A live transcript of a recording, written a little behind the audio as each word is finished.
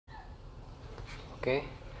Okay,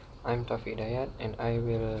 I'm Taufik Dayat and I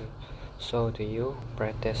will show to you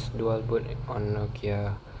pretest Dualboot on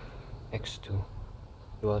Nokia X2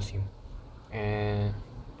 dual SIM. And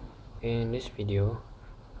in this video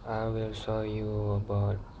I will show you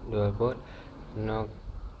about Dualboot,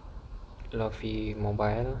 Lovi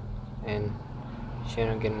mobile and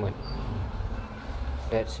Shenogen mode.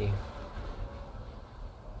 Let's see.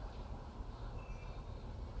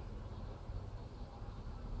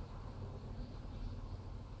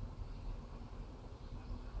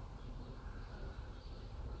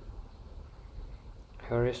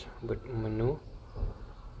 Here is boot menu,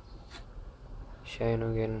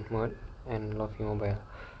 Shenogen mode and Lovi mobile.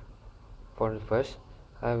 For the first,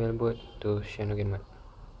 I will boot to Shenogen mode.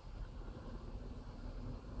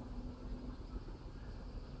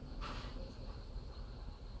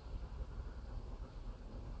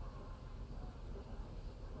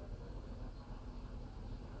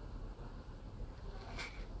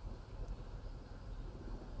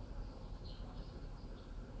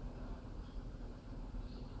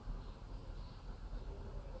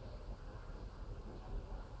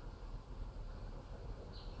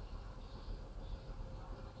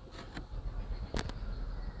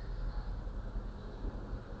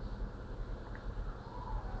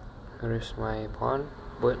 Here is my phone,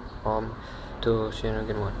 boot from to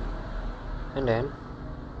Shenogen mode, and then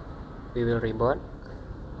we will reboot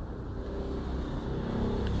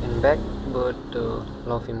and back boot to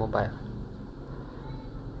Lovi mobile.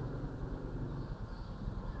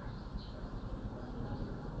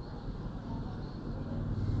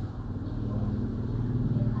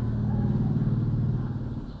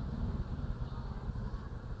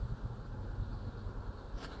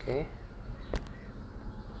 Okay,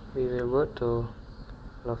 we will boot to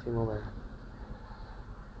Lovi mobile.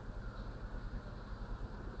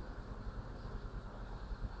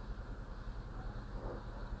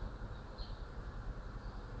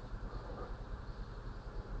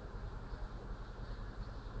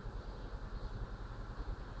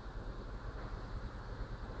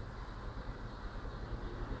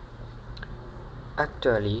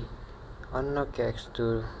 Actually, on Nokia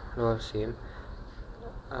X2 dual SIM,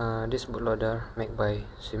 this bootloader made by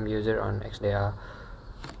SIM user on XDR.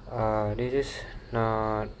 This is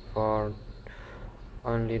not for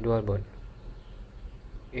only dual boot.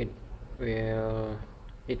 It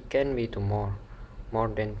can be to more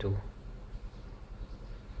than two.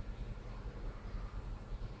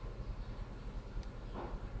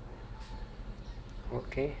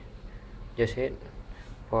 Okay, just it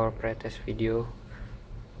for pretest video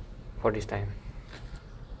for this time.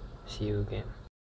 See you again.